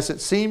disappeared, as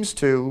it seems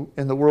to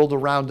in the world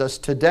around us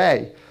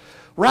today,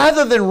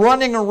 rather than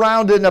running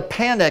around in a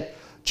panic,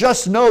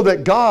 just know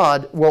that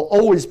God will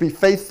always be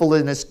faithful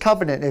in his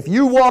covenant. If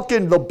you walk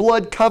in the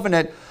blood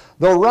covenant,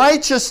 the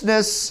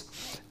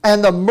righteousness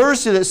and the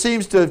mercy that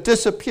seems to have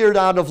disappeared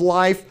out of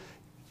life,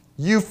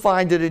 you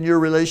find it in your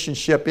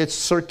relationship. It's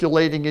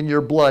circulating in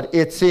your blood.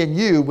 It's in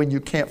you when you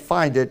can't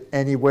find it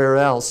anywhere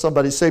else.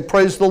 Somebody say,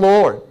 praise the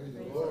Lord. Praise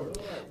the Lord.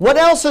 What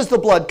else has the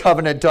blood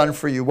covenant done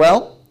for you?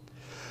 Well,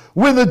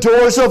 when the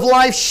doors of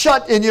life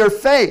shut in your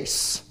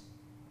face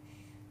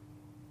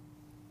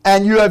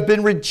and you have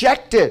been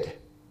rejected,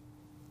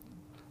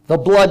 the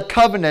blood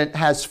covenant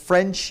has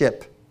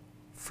friendship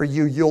for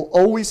you. You'll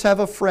always have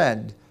a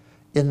friend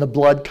in the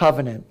blood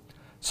covenant.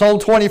 Psalm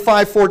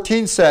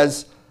 25:14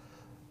 says,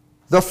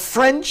 the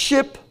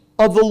friendship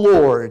of the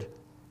Lord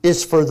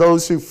is for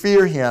those who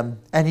fear him,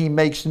 and he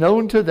makes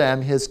known to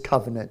them his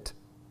covenant.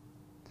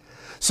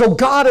 So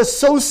God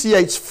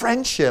associates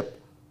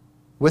friendship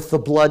with the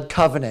blood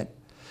covenant.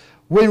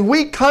 When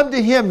we come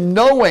to him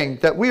knowing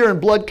that we are in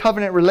blood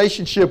covenant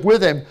relationship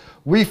with him,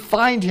 we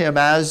find him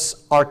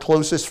as our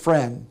closest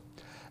friend.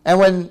 And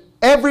when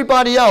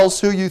everybody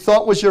else who you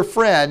thought was your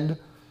friend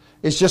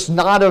is just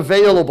not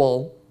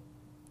available,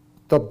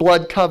 the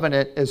blood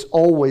covenant is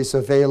always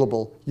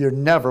available. You're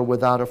never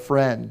without a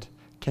friend.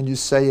 Can you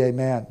say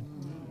amen?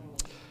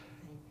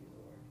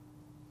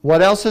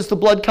 What else has the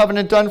blood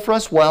covenant done for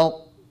us?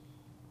 Well,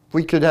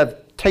 we could have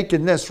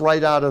taken this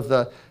right out of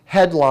the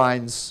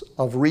headlines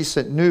of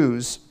recent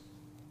news,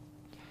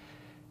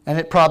 and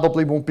it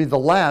probably won't be the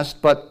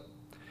last, but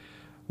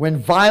when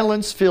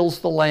violence fills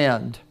the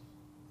land,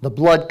 the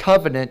blood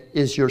covenant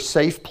is your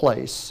safe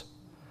place.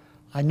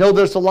 I know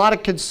there's a lot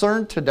of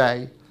concern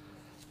today,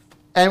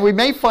 and we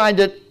may find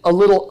it a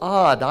little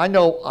odd. I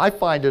know I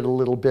find it a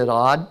little bit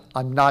odd.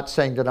 I'm not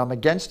saying that I'm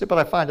against it, but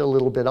I find it a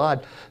little bit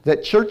odd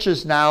that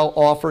churches now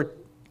offer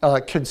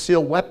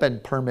concealed weapon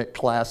permit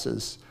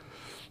classes,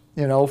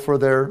 for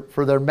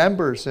their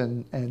members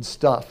and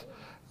stuff.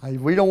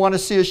 We don't want to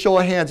see a show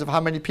of hands of how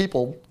many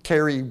people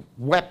carry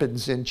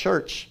weapons in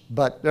church,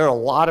 but there are a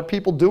lot of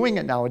people doing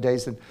it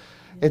nowadays, and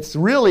it's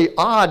really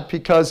odd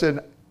because in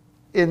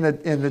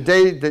the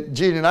day that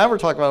Gene and I were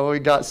talking about when we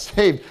got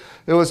saved,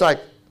 it was like,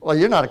 well,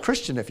 you're not a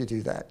Christian if you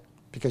do that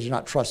because you're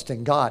not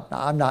trusting God.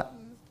 Now, I'm not.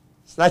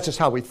 That's just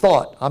how we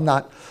thought. I'm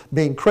not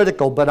being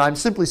critical, but I'm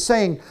simply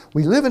saying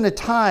we live in a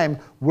time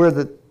where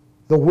the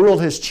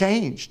world has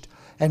changed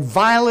and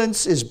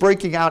violence is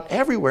breaking out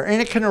everywhere, and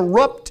it can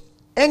erupt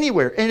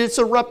anywhere, and it's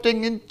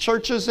erupting in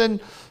churches and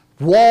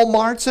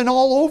Walmarts and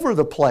all over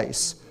the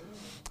place.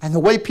 And the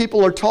way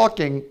people are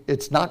talking,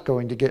 it's not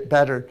going to get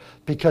better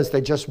because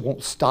they just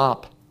won't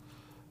stop,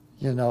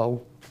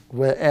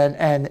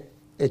 and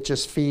it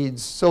just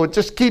feeds. So it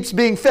just keeps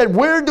being fed.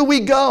 Where do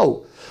we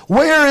go?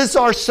 Where is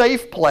our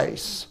safe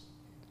place?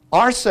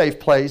 Our safe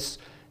place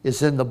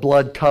is in the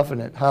blood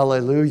covenant.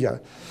 Hallelujah.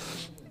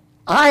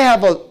 I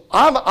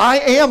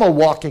am a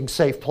walking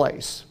safe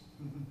place.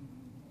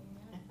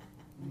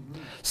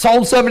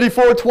 Psalm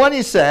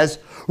 74:20 says,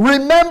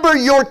 remember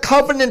your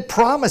covenant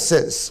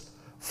promises,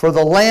 for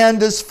the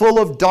land is full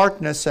of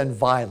darkness and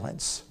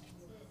violence.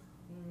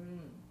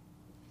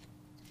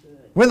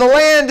 When the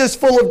land is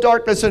full of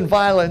darkness and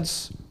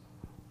violence,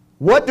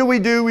 what do?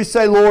 We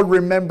say, Lord,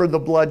 remember the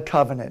blood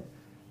covenant.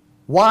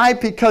 Why?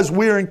 Because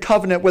we're in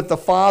covenant with the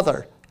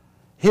Father.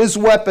 His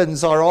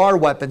weapons are our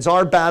weapons.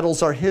 Our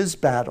battles are his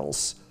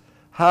battles.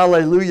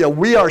 Hallelujah.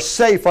 We are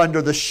safe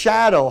under the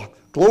shadow,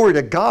 glory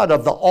to God,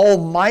 of the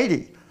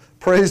Almighty.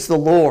 Praise the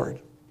Lord.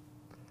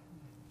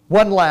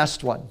 One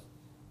last one.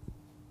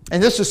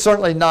 And this is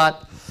certainly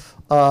not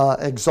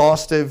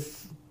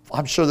exhaustive.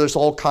 I'm sure there's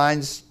all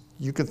kinds.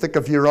 You can think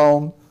of your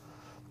own.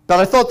 But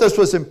I thought this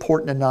was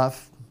important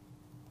enough.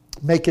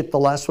 Make it the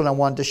last one I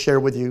wanted to share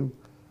with you.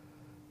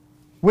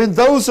 When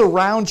those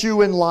around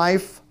you in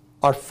life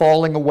are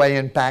falling away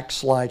and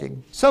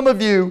backsliding. Some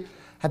of you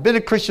have been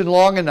a Christian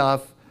long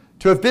enough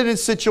to have been in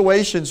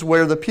situations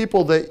where the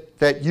people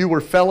that you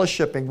were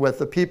fellowshipping with,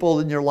 the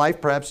people in your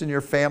life, perhaps in your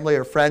family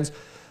or friends,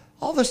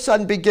 all of a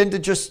sudden begin to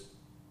just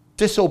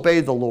disobey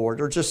the Lord,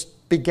 or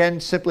just begin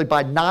simply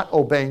by not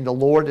obeying the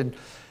Lord, and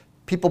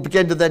people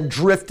begin to then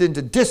drift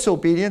into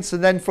disobedience,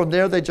 and then from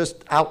there they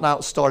just out and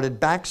out started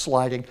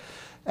backsliding.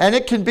 And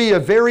it can be a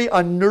very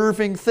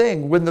unnerving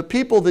thing when the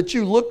people that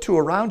you look to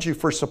around you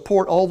for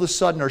support all of a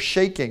sudden are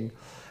shaking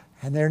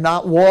and they're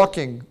not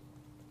walking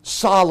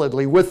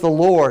solidly with the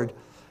Lord.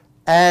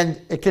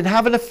 And it can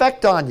have an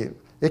effect on you.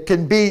 It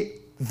can be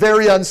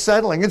very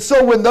unsettling. And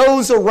so when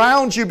those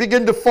around you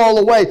begin to fall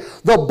away,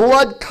 the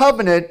blood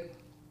covenant,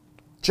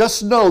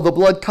 just know the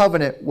blood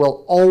covenant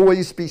will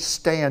always be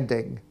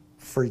standing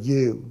for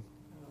you.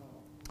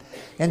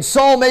 In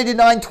Psalm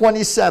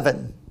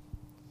 89:27,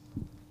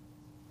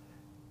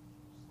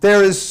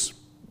 there is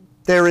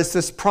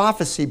this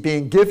prophecy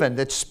being given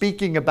that's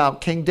speaking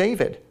about King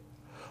David.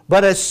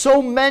 But as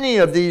so many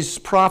of these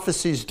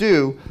prophecies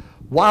do,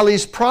 while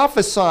he's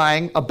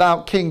prophesying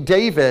about King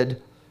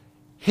David,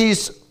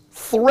 he's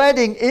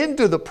threading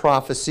into the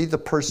prophecy the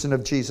person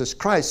of Jesus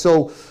Christ.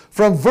 So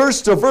from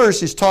verse to verse,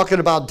 he's talking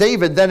about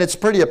David. Then it's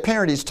pretty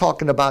apparent he's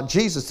talking about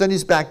Jesus. Then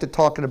he's back to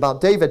talking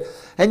about David.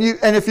 And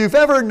if you've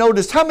ever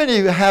noticed, how many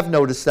of you have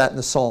noticed that in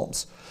the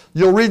Psalms?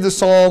 You'll read the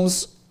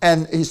Psalms,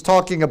 and he's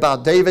talking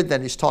about David,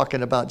 then he's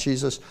talking about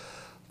Jesus.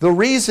 The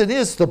reason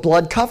is the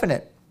blood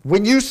covenant.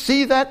 When you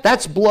see that,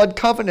 that's blood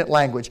covenant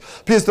language.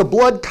 Because the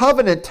blood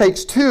covenant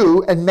takes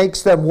two and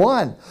makes them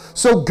one.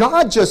 So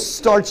God just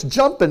starts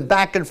jumping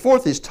back and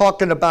forth. He's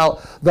talking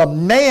about the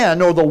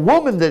man or the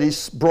woman that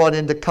he's brought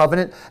into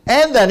covenant,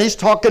 and then he's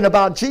talking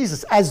about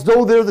Jesus as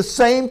though they're the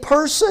same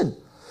person.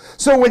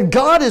 So when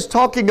God is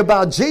talking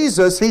about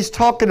Jesus, he's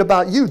talking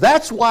about you.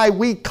 That's why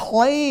we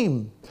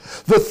claim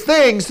the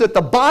things that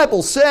the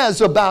Bible says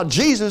about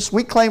Jesus,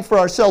 we claim for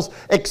ourselves,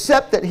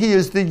 except that he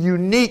is the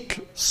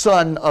unique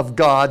Son of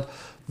God,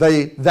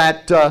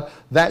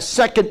 that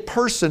second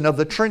person of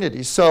the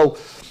Trinity. So,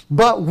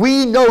 but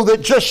we know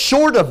that just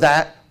short of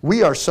that,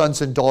 we are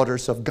sons and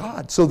daughters of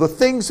God. So the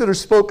things that are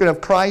spoken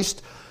of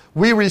Christ,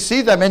 we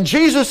receive them. And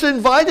Jesus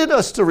invited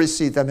us to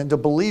receive them and to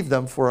believe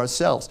them for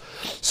ourselves.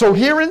 So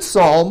here in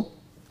Psalm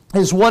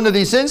is one of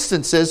these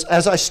instances.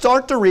 As I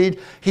start to read,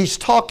 he's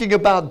talking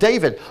about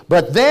David.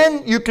 But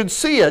then you can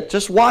see it,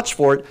 just watch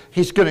for it,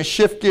 he's going to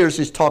shift gears,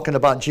 he's talking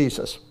about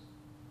Jesus.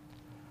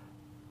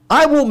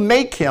 I will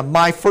make him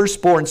my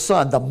firstborn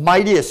son, the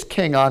mightiest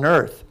king on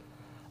earth.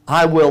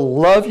 I will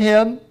love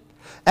him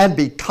and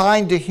be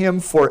kind to him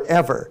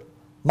forever.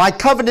 My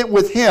covenant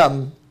with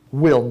him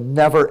will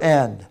never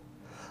end.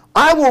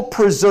 I will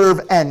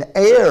preserve an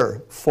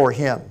heir for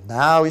him.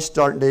 Now he's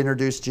starting to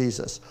introduce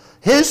Jesus.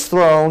 His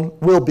throne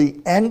will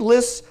be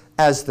endless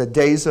as the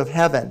days of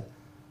heaven.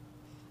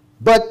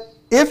 But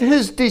if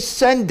his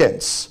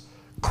descendants,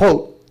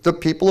 quote, the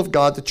people of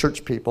God, the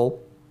church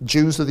people,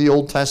 Jews of the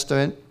Old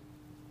Testament,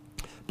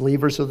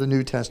 believers of the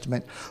New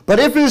Testament, but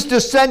if his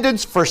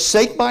descendants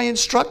forsake my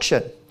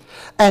instruction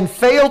and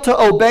fail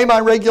to obey my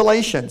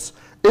regulations,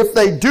 if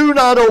they do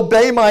not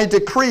obey my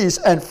decrees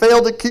and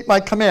fail to keep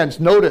my commands,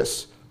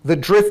 notice the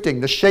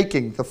drifting, the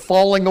shaking, the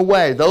falling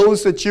away,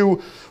 those that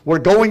you were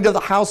going to the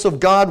house of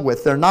God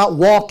with, they're not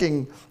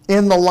walking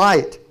in the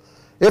light.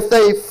 If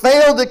they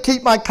fail to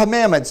keep my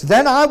commandments,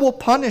 then I will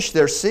punish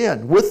their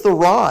sin with the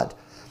rod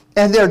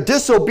and their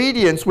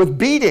disobedience with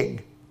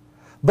beating.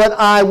 But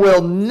I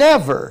will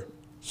never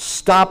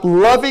stop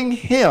loving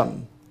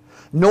him,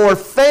 nor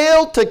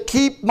fail to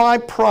keep my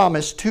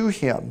promise to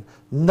him.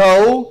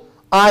 No,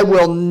 I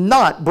will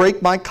not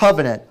break my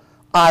covenant.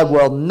 I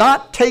will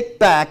not take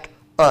back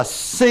a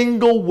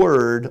single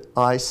word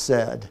I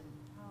said.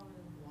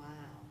 Wow.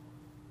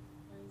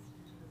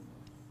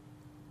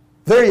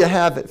 There you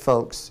have it,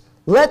 folks.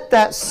 Let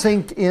that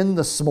sink in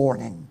this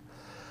morning.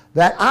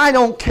 That I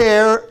don't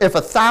care if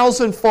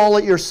 1,000 fall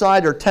at your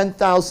side or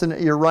 10,000 at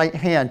your right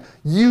hand.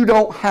 You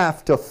don't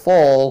have to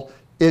fall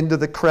into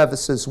the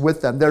crevices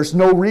with them. There's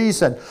no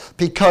reason,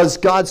 because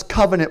God's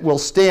covenant will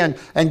stand.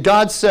 And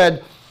God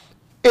said,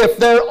 if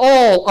they're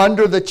all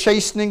under the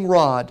chastening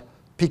rod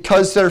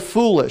because they're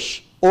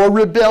foolish or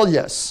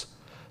rebellious,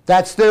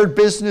 that's their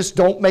business.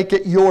 Don't make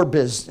it your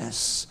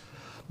business.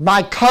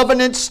 My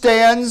covenant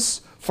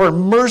stands for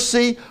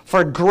mercy,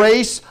 for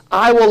grace.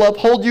 I will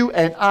uphold you,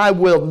 and I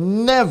will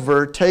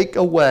never take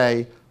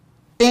away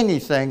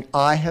anything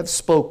I have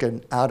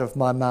spoken out of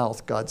my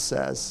mouth, God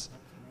says.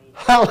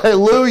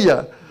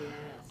 Hallelujah. Yes.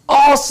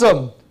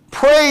 Awesome.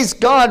 Praise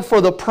God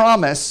for the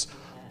promise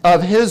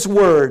of his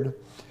word.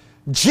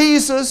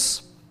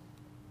 Jesus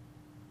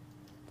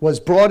was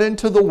brought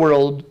into the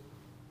world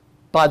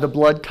by the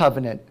blood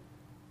covenant,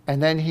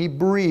 and then he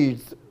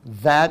breathed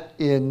that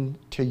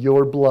into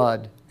your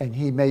blood, and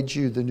he made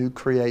you the new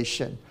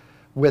creation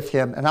with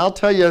him. And I'll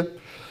tell you,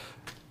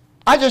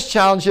 I just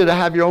challenge you to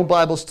have your own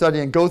Bible study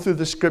and go through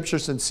the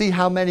scriptures and see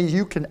how many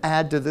you can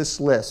add to this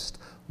list.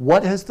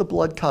 What has the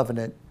blood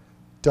covenant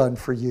done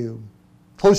for you?